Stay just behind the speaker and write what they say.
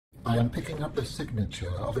I am picking up the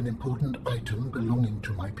signature of an important item belonging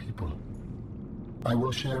to my people. I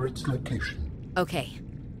will share its location. Okay.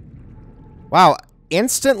 Wow,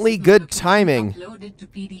 instantly good timing. Uploaded to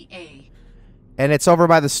PDA. And it's over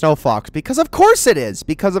by the snow fox. Because of course it is.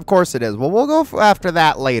 Because of course it is. Well, we'll go after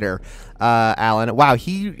that later, Alan. Wow,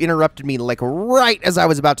 he interrupted me like right as I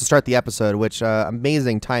was about to start the episode, which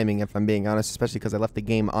amazing timing if I'm being honest, especially because I left the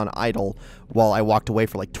game on idle while I walked away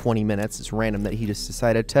for like 20 minutes. It's random that he just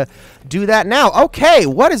decided to do that now. Okay,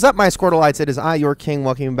 what is up, my Squirtleites? It is I, your king,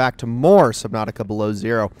 welcoming back to more Subnautica Below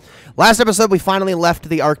Zero. Last episode, we finally left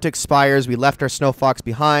the Arctic Spires. We left our snow fox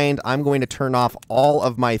behind. I'm going to turn off all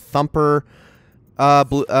of my thumper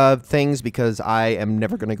things because I am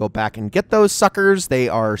never going to go back and get those suckers. They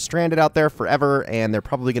are stranded out there forever, and they're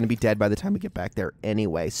probably going to be dead by the time we get back there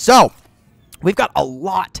anyway. So, we've got a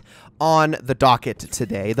lot on the docket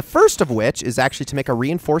today. The first of which is actually to make a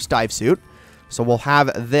reinforced dive suit. So we'll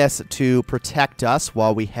have this to protect us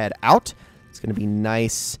while we head out. It's going to be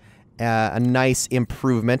nice. A nice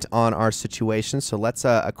improvement on our situation. So let's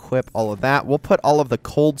equip all of that. We'll put all of the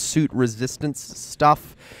cold suit resistance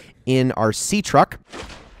stuff in our sea truck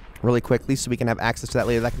really quickly so we can have access to that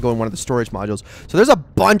later. That can go in one of the storage modules. So there's a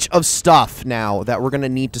bunch of stuff now that we're going to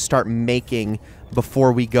need to start making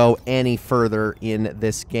before we go any further in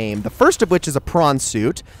this game. The first of which is a prawn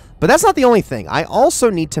suit, but that's not the only thing. I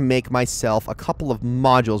also need to make myself a couple of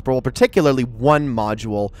modules, but particularly one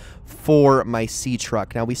module for my sea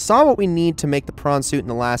truck. Now, we saw what we need to make the prawn suit in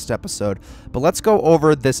the last episode, but let's go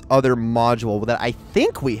over this other module that I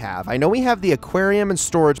think we have. I know we have the aquarium and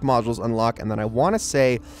storage modules unlocked, and then I want to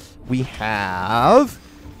say we have,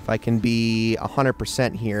 if I can be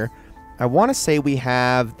 100% here, I want to say we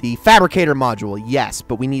have the fabricator module, yes,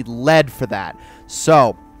 but we need lead for that.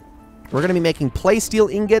 So, we're going to be making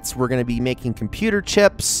playsteel ingots, we're going to be making computer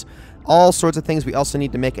chips, all sorts of things. We also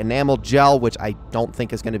need to make enamel gel, which I don't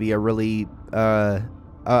think is going to be a really, or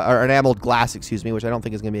enameled glass, excuse me, which I don't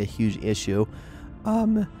think is going to be a huge issue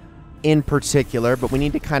in particular, but we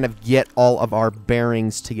need to kind of get all of our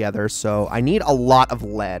bearings together, so I need a lot of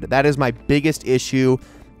lead. That is my biggest issue,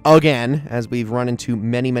 again, as we've run into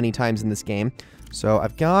many, many times in this game. So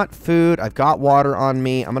I've got food, I've got water on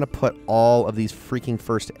me. I'm going to put all of these freaking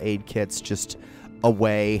first aid kits just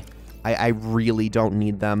away. I really don't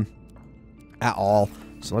need them at all.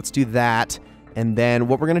 So let's do that. And then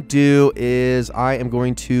what we're going to do is I am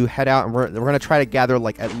going to head out and we're going to try to gather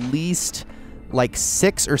like at least like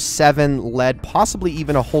 6 or 7 lead, possibly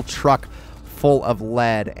even a whole truck full of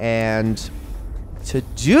lead. And to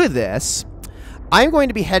do this, I'm going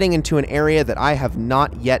to be heading into an area that I have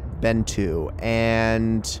not yet been to,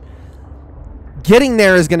 and getting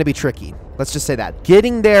there is going to be tricky. Let's just say that.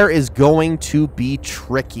 Getting there is going to be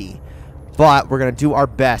tricky, but we're going to do our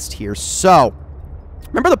best here. So,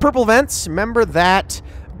 remember the purple vents? Remember that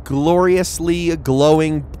gloriously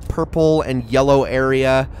glowing purple and yellow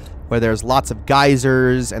area where there's lots of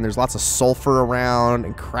geysers and there's lots of sulfur around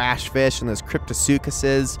and crash fish and there's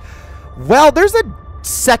cryptosuchuses? Well, there's a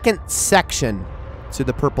second section to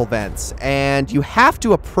the purple vents, and you have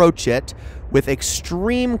to approach it with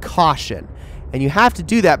extreme caution, and you have to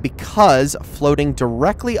do that because floating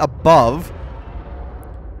directly above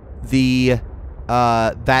the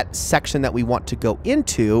that section that we want to go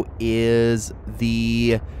into is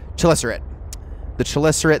the chelicerae. The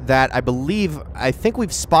chelicerae that I think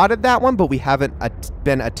we've spotted that one, but we haven't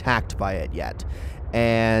been attacked by it yet.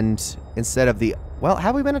 And instead of the, well,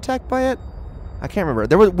 have we been attacked by it? I can't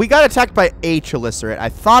remember. We got attacked by a chelicerae. I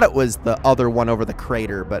thought it was the other one over the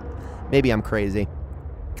crater, but maybe I'm crazy.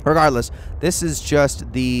 Regardless, this isn't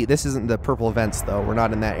the purple vents though. We're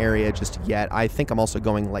not in that area just yet. I think I'm also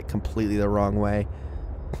going like completely the wrong way.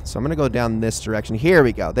 So I'm going to go down this direction. Here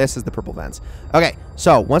we go. This is the purple vents. Okay,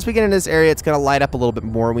 so once we get into this area, it's going to light up a little bit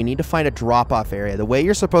more. We need to find a drop-off area. The way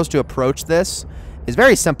you're supposed to approach this is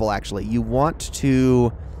very simple, actually. You want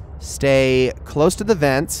to stay close to the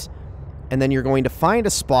vents, and then you're going to find a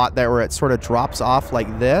spot there where it sort of drops off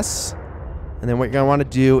like this. And then what you're going to want to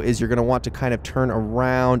do is you're going to want to kind of turn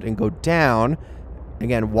around and go down.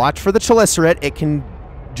 Again, watch for the chelicerae. It can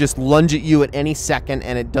just lunge at you at any second,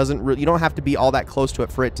 and it doesn't really, you don't have to be all that close to it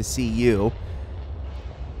for it to see you.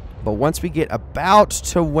 But once we get about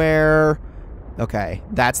to where, okay,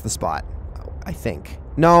 that's the spot, I think.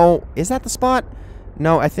 No, is that the spot?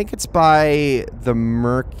 No, I think it's by the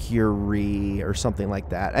Mercury or something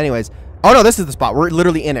like that. Anyways, oh no, this is the spot. We're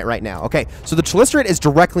literally in it right now. Okay, so the chelicerae is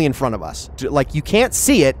directly in front of us. Like, you can't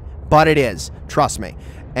see it, but it is. Trust me.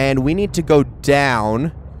 And we need to go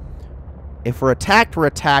down. If we're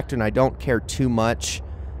attacked, and I don't care too much.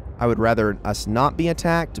 I would rather us not be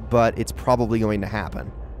attacked, but it's probably going to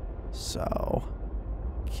happen. So,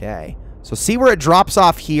 okay. So see where it drops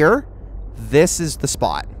off here? This is the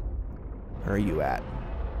spot. Where are you at?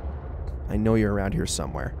 I know you're around here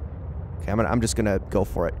somewhere. Okay, I'm just gonna go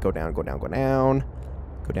for it. Go down, go down, go down.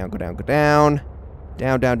 Go down, go down, go down.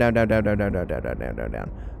 Down, down, down, down, down, down, down, down, down, down, down, down,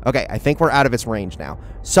 down. Okay, I think we're out of its range now.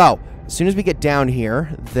 So, as soon as we get down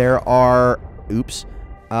here, there are, oops,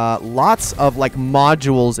 lots of, like,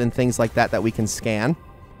 modules and things like that that we can scan.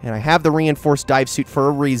 And I have the reinforced dive suit for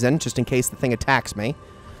a reason, just in case the thing attacks me.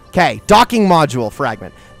 Okay, docking module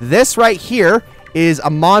fragment. This right here is a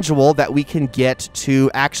module that we can get to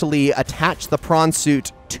actually attach the prawn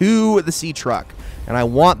suit to the sea truck. And I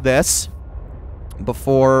want this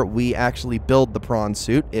before we actually build the prawn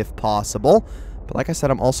suit, if possible. But like I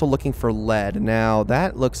said, I'm also looking for lead. Now,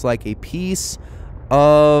 that looks like a piece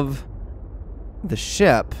of the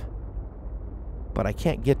ship, but I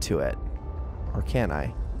can't get to it. Or can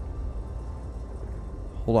I?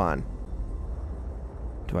 Hold on.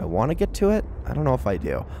 Do I want to get to it? I don't know if I do.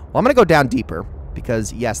 Well, I'm going to go down deeper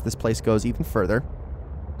because, yes, this place goes even further.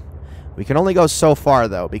 We can only go so far,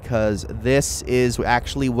 though, because this is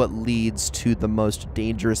actually what leads to the most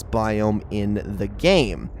dangerous biome in the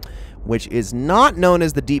game, which is not known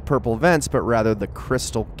as the Deep Purple Vents, but rather the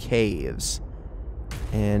Crystal Caves.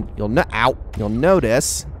 And you'll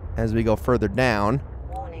notice as we go further down.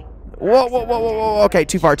 Whoa, whoa, whoa, whoa, whoa. Okay,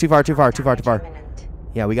 too far, too far, too far, too far, too far.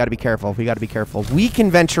 Yeah, we got to be careful. We got to be careful. We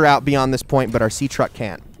can venture out beyond this point, but our sea truck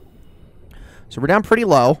can't. So we're down pretty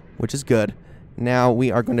low, which is good. Now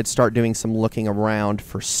we are going to start doing some looking around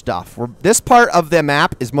for stuff. This part of the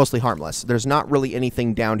map is mostly harmless. There's not really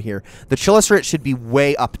anything down here. The Chilicerate should be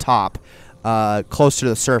way up top, closer to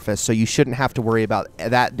the surface, so you shouldn't have to worry about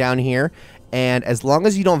that down here. And as long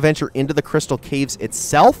as you don't venture into the Crystal Caves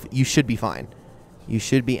itself, you should be fine. You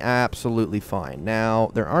should be absolutely fine.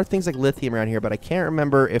 Now, there are things like lithium around here, but I can't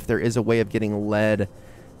remember if there is a way of getting lead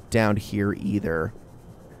down here either.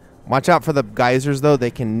 Watch out for the geysers, though.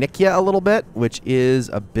 They can nick you a little bit, which is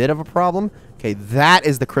a bit of a problem. Okay, that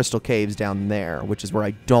is the Crystal Caves down there, which is where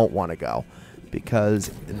I don't want to go.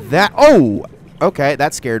 Because that... Oh! Okay,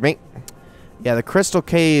 that scared me. Yeah, the Crystal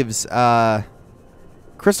Caves...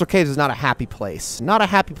 Crystal Caves is not a happy place. Not a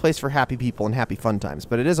happy place for happy people and happy fun times,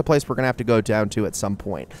 but it is a place we're going to have to go down to at some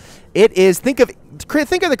point. It is... Think of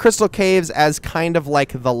the Crystal Caves as kind of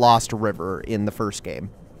like the Lost River in the first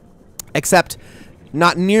game. Except...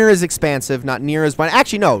 not near as expansive, not near as...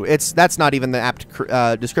 Actually, no, that's not even the apt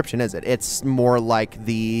description, is it? It's more like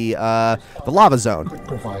the lava zone. Could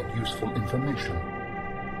provide useful information.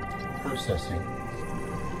 Processing.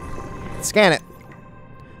 Scan it.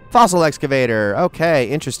 Fossil excavator. Okay,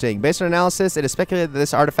 interesting. Based on analysis, it is speculated that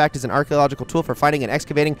this artifact is an archaeological tool for finding and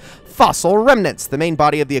excavating fossil remnants. The main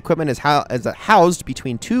body of the equipment is housed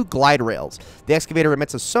between two glide rails. The excavator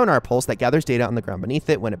emits a sonar pulse that gathers data on the ground beneath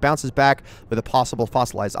it. When it bounces back with a possible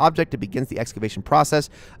fossilized object, it begins the excavation process.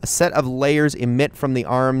 A set of layers emit from the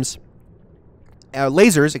arms...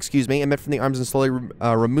 lasers, excuse me, emit from the arms and slowly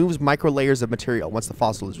removes micro layers of material. Once the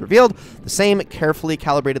fossil is revealed, the same carefully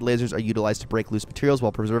calibrated lasers are utilized to break loose materials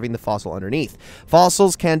while preserving the fossil underneath.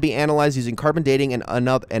 Fossils can be analyzed using carbon dating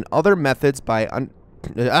and other methods by...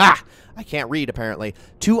 I can't read, apparently.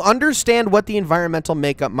 To understand what the environmental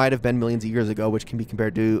makeup might have been millions of years ago, which can be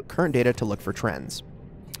compared to current data to look for trends.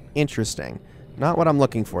 Interesting. Not what I'm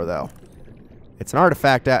looking for, though. It's an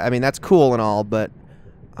artifact. I mean, that's cool and all, but...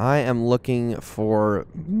 I am looking for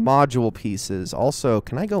module pieces. Also,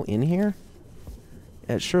 can I go in here?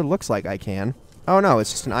 It sure looks like I can. Oh, no,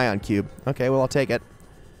 it's just an ion cube. Okay, well, I'll take it.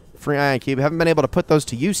 Free ion cube. Haven't been able to put those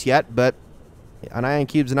to use yet, but an ion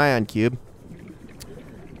cube's an ion cube.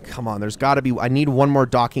 Come on, there's got to be... I need one more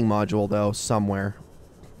docking module, though, somewhere.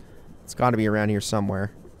 It's got to be around here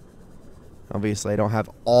somewhere. Obviously, I don't have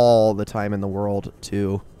all the time in the world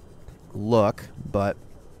to look, but...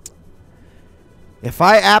 if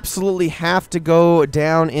I absolutely have to go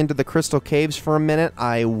down into the Crystal Caves for a minute,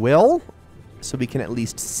 I will. So we can at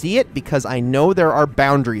least see it, because I know there are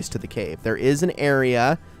boundaries to the cave. There is an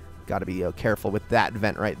area. Got to be careful with that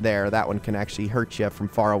vent right there. That one can actually hurt you from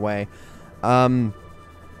far away.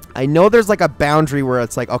 I know there's like a boundary where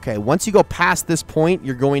it's like, okay, once you go past this point,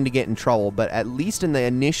 you're going to get in trouble. But at least in the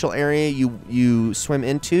initial area you swim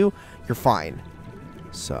into, you're fine.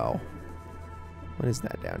 So... what is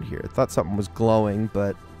that down here? I thought something was glowing,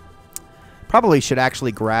 but probably should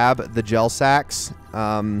actually grab the gel sacks.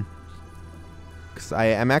 Because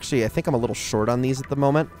I think I'm a little short on these at the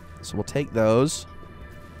moment. So we'll take those.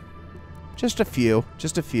 Just a few.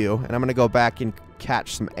 And I'm going to go back and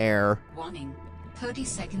catch some air. Warning. 30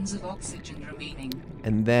 seconds of oxygen remaining.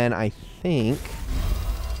 And then I think...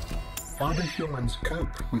 How do humans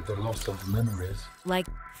cope with the loss of memories? Like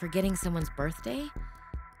forgetting someone's birthday?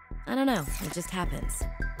 I don't know, it just happens.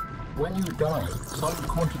 When you die, some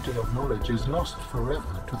quantity of knowledge is lost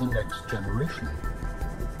forever to the next generation.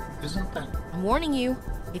 Isn't that... I'm warning you,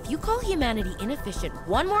 if you call humanity inefficient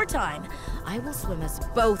one more time, I will swim us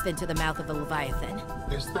both into the mouth of the Leviathan.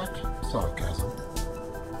 is that sarcasm?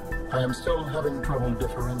 I am still having trouble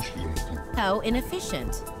differentiating. How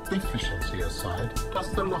inefficient? Efficiency aside,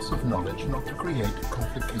 does the loss of knowledge not create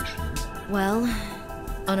complications? Well,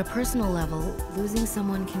 on a personal level, losing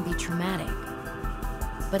someone can be traumatic.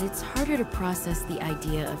 But it's harder to process the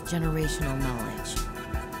idea of generational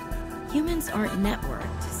knowledge. Humans aren't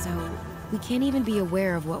networked, so we can't even be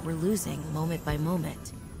aware of what we're losing moment by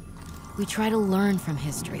moment. We try to learn from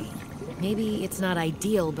history. Maybe it's not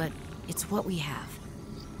ideal, but it's what we have.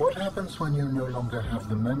 What happens when you no longer have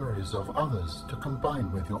the memories of others to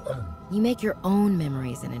combine with your own? You make your own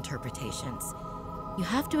memories and interpretations. You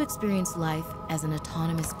have to experience life as an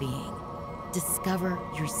autonomous being. Discover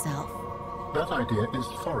yourself. That idea is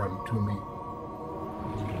foreign to me.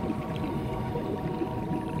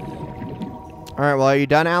 All right, well, are you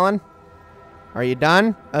done, Alan? Are you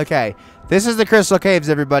done? Okay. This is the Crystal Caves,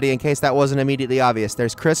 everybody, in case that wasn't immediately obvious.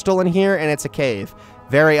 There's crystal in here, and it's a cave.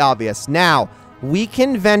 Very obvious. Now, we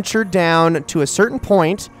can venture down to a certain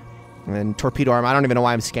point, and torpedo arm, I don't even know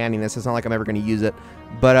why I'm scanning this. It's not like I'm ever going to use it.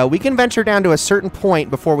 But we can venture down to a certain point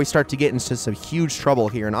before we start to get into some huge trouble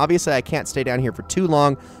here. And obviously, I can't stay down here for too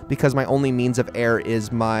long because my only means of air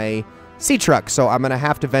is my sea truck. So I'm going to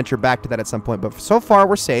have to venture back to that at some point. But so far,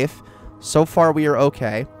 we're safe. So far, we are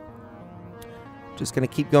okay. Just going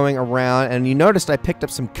to keep going around. And you noticed I picked up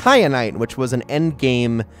some kyanite, which was an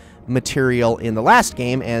endgame material in the last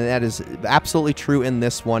game. And that is absolutely true in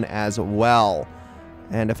this one as well.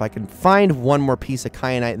 And if I can find one more piece of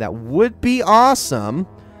kyanite, that would be awesome.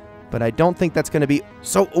 But I don't think that's going to be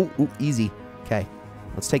so easy. Okay,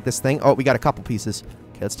 let's take this thing. Oh, we got a couple pieces.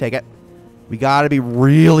 Okay, let's take it. We got to be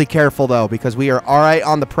really careful, though, because we are all right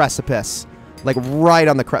on the precipice. Like, right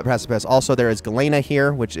on the precipice. Also, there is galena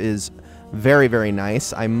here, which is very, very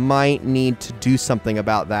nice. I might need to do something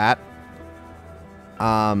about that.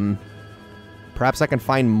 Perhaps I can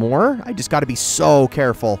find more? I just got to be so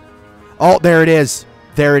careful. Oh, there it is.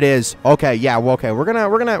 There it is. Okay, yeah, well, okay. We're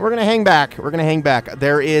gonna hang back. We're gonna hang back.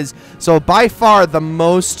 There is, so by far the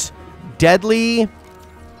most deadly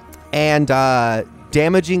and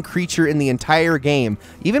damaging creature in the entire game.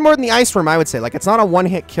 Even more than the ice worm, I would say. Like, it's not a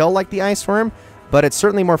one-hit kill like the ice worm, but it's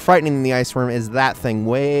certainly more frightening than the ice worm is that thing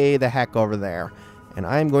way the heck over there. And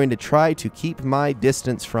I'm going to try to keep my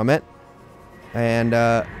distance from it. And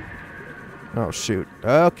oh shoot.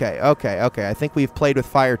 Okay. I think we've played with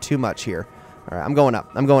fire too much here. All right, I'm going up.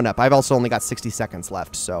 I'm going up. I've also only got 60 seconds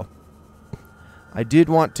left, so I did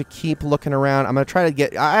want to keep looking around. I'm going to try to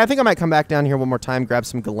get... I think I might come back down here one more time, grab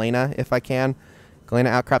some galena if I can.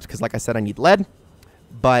 Galena outcrops, because like I said, I need lead.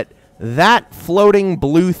 But that floating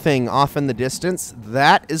blue thing off in the distance,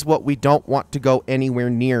 that is what we don't want to go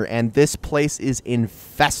anywhere near. And this place is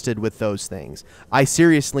infested with those things. I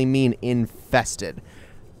seriously mean infested.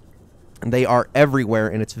 And they are everywhere,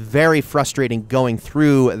 and it's very frustrating going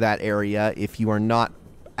through that area if you are not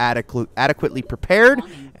adequately prepared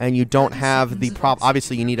and you don't have the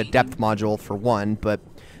obviously you need a depth module for one, but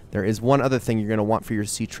there is one other thing you're going to want for your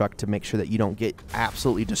sea truck to make sure that you don't get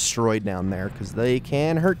absolutely destroyed down there, because they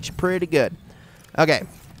can hurt you pretty good. Okay.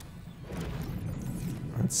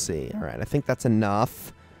 Let's see. All right, I think that's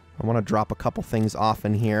enough. I want to drop a couple things off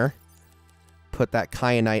in here. Put that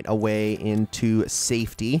kyanite away into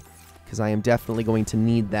safety, because I am definitely going to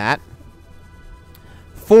need that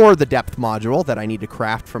for the depth module that I need to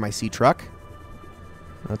craft for my sea truck.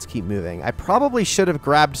 Let's keep moving. I probably should have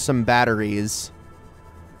grabbed some batteries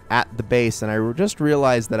at the base, and I just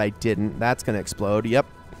realized that I didn't. That's going to explode. Yep.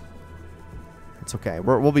 It's okay.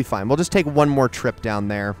 We'll be fine. We'll just take one more trip down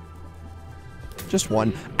there. Just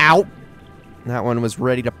one. Ow! That one was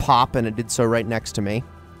ready to pop, and it did so right next to me.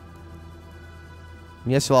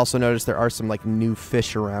 Yes, you'll also notice there are some, like, new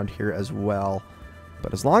fish around here as well.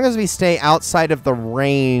 But as long as we stay outside of the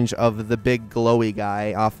range of the big glowy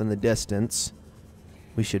guy off in the distance,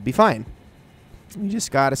 we should be fine. We just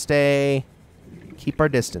gotta keep our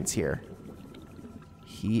distance here.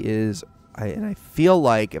 He is... and I feel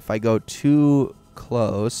like if I go too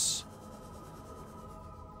close...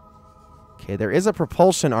 Okay, there is a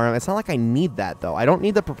propulsion arm. It's not like I need that, though. I don't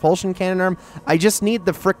need the propulsion cannon arm. I just need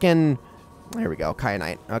the frickin'... There we go,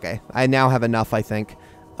 kyanite. Okay, I now have enough, I think.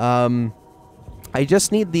 I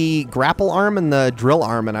just need the grapple arm and the drill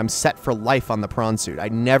arm, and I'm set for life on the prawn suit. I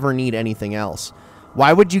never need anything else.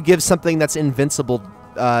 Why would you give something that's invincible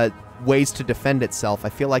ways to defend itself. I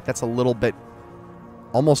feel like that's a little bit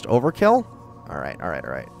almost overkill. All right, all right,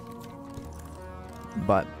 all right.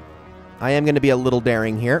 But I am going to be a little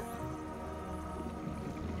daring here.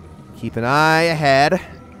 Keep an eye ahead.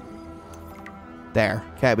 There.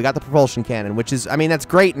 Okay, we got the propulsion cannon, which is, I mean, that's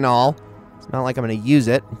great and all. It's not like I'm going to use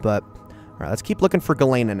it, but... All right, let's keep looking for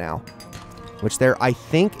Galena now. Which there, I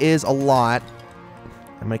think, is a lot.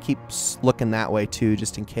 I'm going to keep looking that way, too,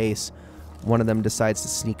 just in case one of them decides to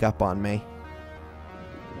sneak up on me.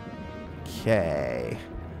 Okay.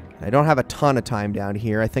 I don't have a ton of time down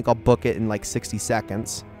here. I think I'll book it in like 60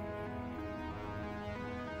 seconds.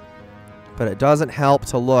 But it doesn't help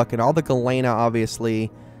to look. And all the Galena,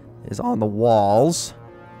 obviously, is on the walls.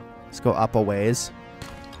 Let's go up a ways.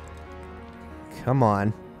 Come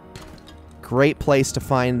on. Great place to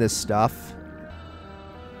find this stuff.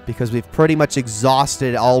 Because we've pretty much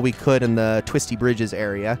exhausted all we could in the Twisty Bridges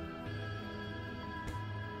area.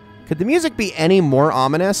 Could the music be any more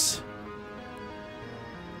ominous?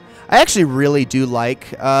 I actually really do like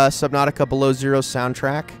Subnautica Below Zero's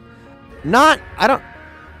soundtrack.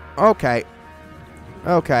 Okay.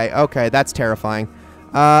 Okay, that's terrifying.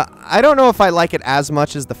 I don't know if I like it as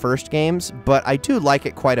much as the first games, but I do like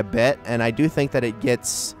it quite a bit, and I do think that it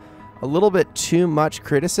gets a little bit too much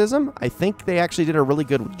criticism. I think they actually did a really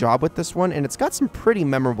good job with this one, and it's got some pretty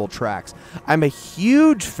memorable tracks. I'm a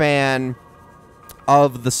huge fan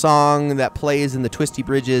of the song that plays in the Twisty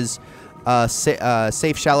Bridges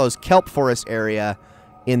Safe Shallows Kelp Forest area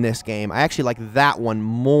in this game. I actually like that one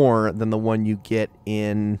more than the one you get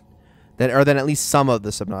in... Or than at least some of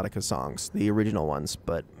the Subnautica songs, the original ones,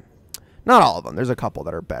 but not all of them. There's a couple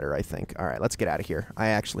that are better, I think. All right, let's get out of here. I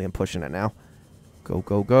actually am pushing it now. Go,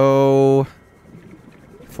 go, go.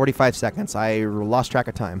 45 seconds. I lost track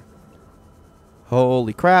of time.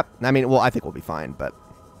 Holy crap. I mean, well, I think we'll be fine, but...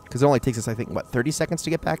 Because it only takes us, I think, what, 30 seconds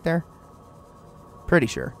to get back there? Pretty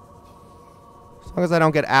sure. As long as I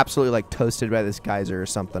don't get absolutely, like, toasted by this geyser or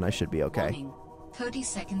something, I should be okay. Warning. 30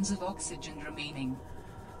 seconds of oxygen remaining.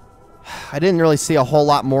 I didn't really see a whole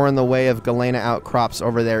lot more in the way of Galena outcrops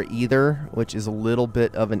over there either, which is a little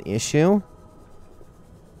bit of an issue.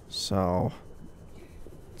 So,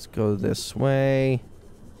 let's go this way.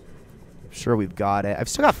 I'm sure we've got it. I've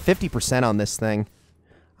still got 50% on this thing.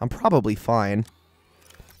 I'm probably fine.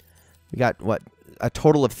 We got, what, a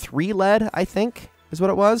total of 3 lead, I think, is what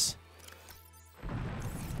it was?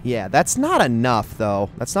 Yeah, that's not enough, though.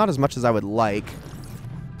 That's not as much as I would like.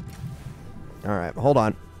 Alright, hold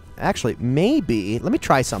on. Actually, maybe... Let me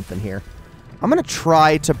try something here. I'm going to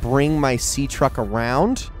try to bring my sea truck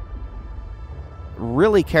around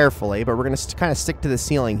really carefully, but we're going to kind of stick to the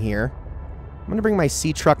ceiling here. I'm going to bring my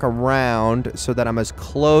sea truck around so that I'm as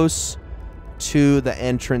close to the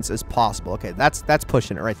entrance as possible. Okay, that's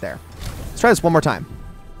pushing it right there. Let's try this one more time.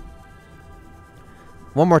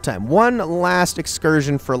 One more time. One last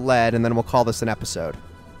excursion for lead, and then we'll call this an episode.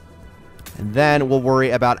 And then we'll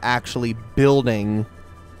worry about actually building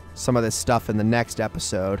some of this stuff in the next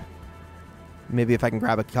episode. Maybe if I can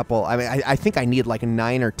grab a couple... I mean, I think I need like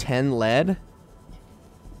 9 or 10 lead.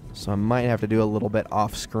 So I might have to do a little bit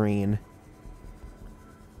off-screen.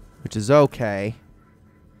 Which is okay.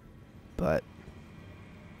 But...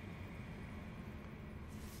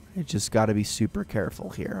 I just got to be super careful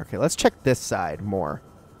here. Okay, let's check this side more.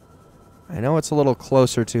 I know it's a little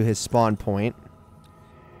closer to his spawn point,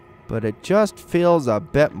 but it just feels a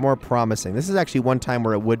bit more promising. This is actually one time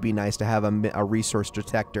where it would be nice to have a resource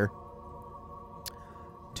detector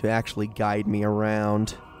to actually guide me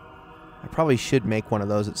around. I probably should make one of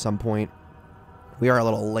those at some point. We are a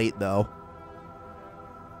little late, though,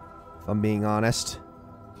 if I'm being honest.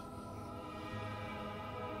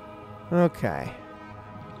 Okay.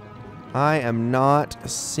 I am not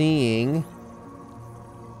seeing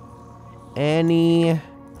any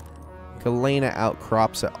Galena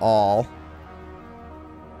outcrops at all.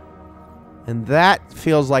 And that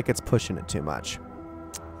feels like it's pushing it too much.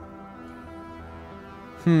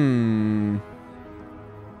 Oh,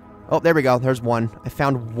 there we go. There's one. I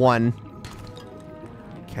found one.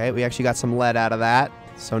 Okay, we actually got some lead out of that.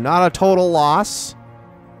 So not a total loss.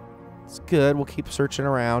 It's good. We'll keep searching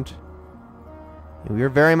around. We are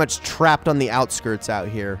very much trapped on the outskirts out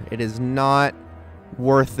here. It is not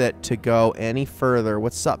worth it to go any further.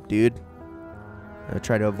 What's up, dude? I'm going to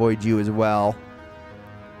try to avoid you as well.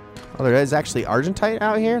 Oh, there is actually Argentite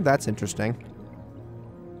out here? That's interesting.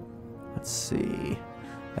 Let's see.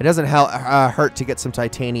 It doesn't hurt to get some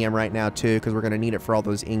titanium right now, too, because we're going to need it for all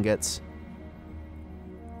those ingots.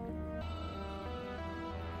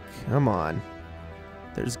 Come on.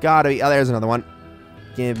 There's got to be... Oh, there's another one.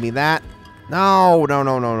 Give me that. No, no,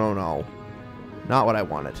 no, no, no, no. Not what I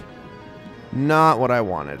wanted. Not what I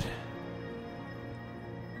wanted.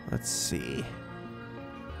 Let's see.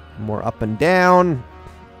 More up and down.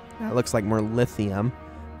 That looks like more lithium.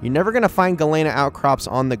 You're never going to find galena outcrops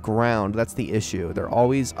on the ground. That's the issue. They're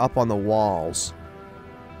always up on the walls.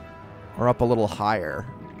 Or up a little higher.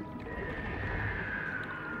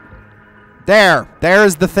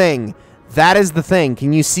 There's the thing. That is the thing.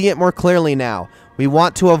 Can you see it more clearly now? We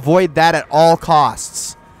want to avoid that at all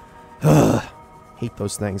costs. Ugh. Hate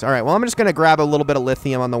those things. All right, well, I'm just going to grab a little bit of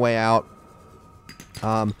lithium on the way out.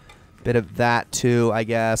 Bit of that, too, I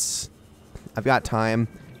guess. I've got time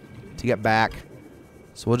to get back.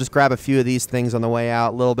 So we'll just grab a few of these things on the way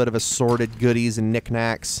out. A little bit of assorted goodies and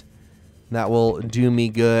knickknacks. That will do me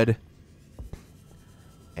good.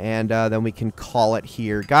 And then we can call it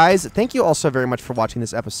here. Guys, thank you all so very much for watching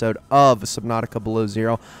this episode of Subnautica Below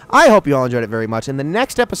Zero. I hope you all enjoyed it very much. In the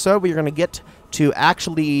next episode, we are going to get to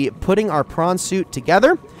actually putting our prawn suit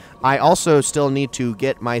together. I also still need to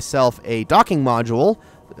get myself a docking module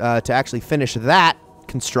to actually finish that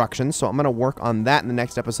construction. So I'm going to work on that in the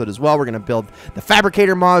next episode as well. We're going to build the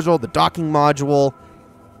fabricator module, the docking module,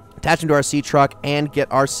 attach them to our sea truck, and get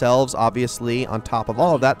ourselves, obviously, on top of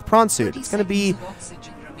all of that, the prawn suit. It's going to be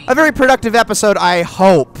a very productive episode, I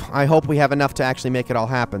hope. I hope we have enough to actually make it all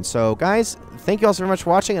happen. So, guys, thank you all so very much for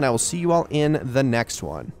watching, and I will see you all in the next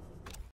one.